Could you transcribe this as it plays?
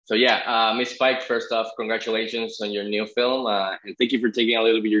So yeah, Miss Pike, first off, congratulations on your new film, and thank you for taking a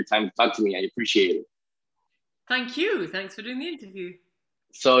little bit of your time to talk to me. I appreciate it. Thank you. Thanks for doing the interview.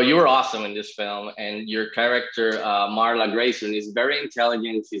 So you were awesome in this film, and your character, Marla Grayson, is very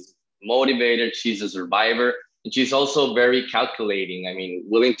intelligent. She's motivated. She's a survivor, and she's also very calculating. I mean,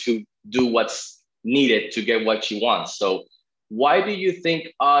 willing to do what's needed to get what she wants. So, why do you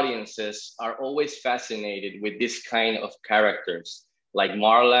think audiences are always fascinated with this kind of characters, like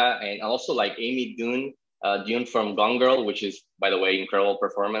Marla, and also like Amy Dune, Dune from Gone Girl, which is, by the way, incredible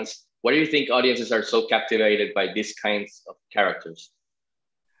performance. Why do you think audiences are so captivated by these kinds of characters?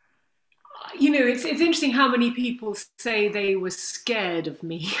 It's interesting how many people say they were scared of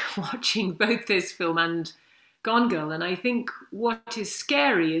me watching both this film and Gone Girl. And I think what is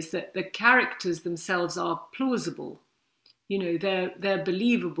scary is that the characters themselves are plausible. They're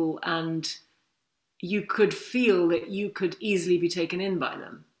believable, and you could feel that you could easily be taken in by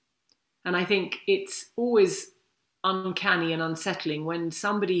them. And I think it's always uncanny and unsettling when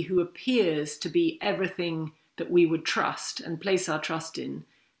somebody who appears to be everything that we would trust and place our trust in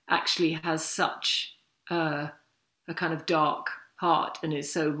actually has such a kind of dark heart and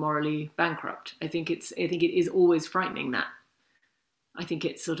is so morally bankrupt. I think it is always frightening. That I think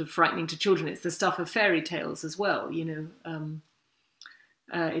it's sort of frightening to children. It's the stuff of fairy tales as well.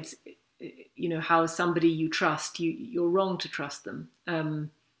 It's how somebody you trust, you're wrong to trust them. And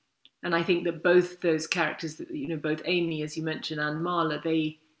I think that both those characters, both Amy, as you mentioned, and Marla,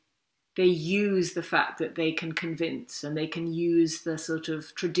 they use the fact that they can convince, and they can use the sort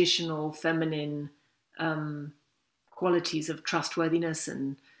of traditional feminine qualities of trustworthiness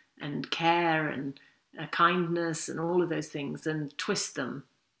and care and kindness and all of those things, and twist them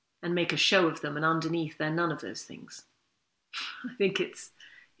and make a show of them, and underneath they're none of those things. I think it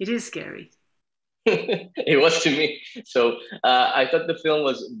is scary. It was to me. So I thought the film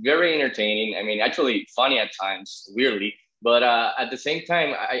was very entertaining. I mean, actually funny at times, weirdly, but at the same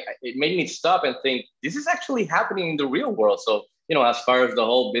time, it made me stop and think this is actually happening in the real world. So as far as the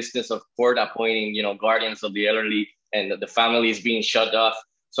whole business of court appointing, guardians of the elderly and the families being shut off.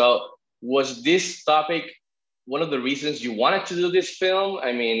 So was this topic one of the reasons you wanted to do this film?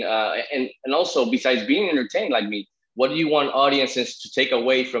 I mean, and also besides being entertained like me, what do you want audiences to take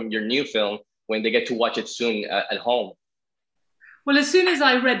away from your new film when they get to watch it soon at home? Well, as soon as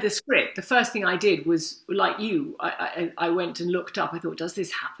I read the script, the first thing I did was, like you, I went and looked up. I thought, does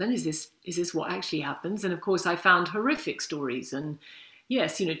this happen? Is this what actually happens? And of course, I found horrific stories, and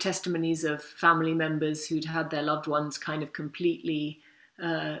yes, testimonies of family members who'd had their loved ones kind of completely,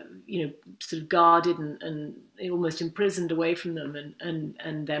 sort of guarded and almost imprisoned away from them,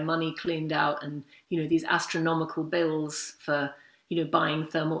 and their money cleaned out, and these astronomical bills for buying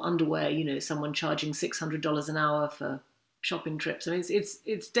thermal underwear. Someone charging $600 an hour for shopping trips. I mean,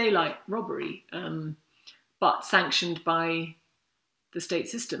 it's daylight robbery, but sanctioned by the state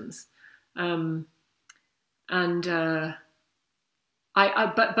systems. And but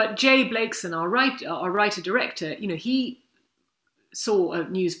Jay Blakeson, our writer director, he saw a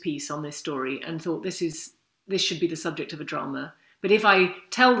news piece on this story and thought this should be the subject of a drama. But if I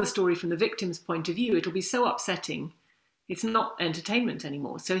tell the story from the victim's point of view, it'll be so upsetting. It's not entertainment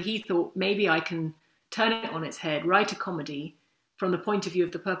anymore. So he thought maybe I can turn it on its head, write a comedy from the point of view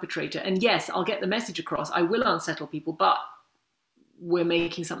of the perpetrator. And yes, I'll get the message across. I will unsettle people, but we're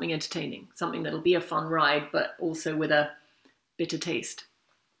making something entertaining, something that'll be a fun ride, but also with a bitter taste.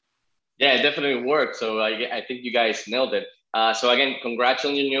 Yeah, it definitely worked. So I think you guys nailed it. So again, congrats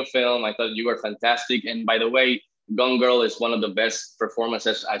on your new film. I thought you were fantastic. And by the way, Gone Girl is one of the best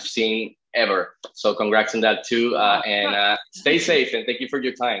performances I've seen ever. So congrats on that too. And stay safe, and thank you for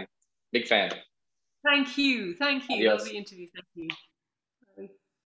your time. Big fan. Thank you. Thank you. Adios. Lovely interview. Thank you.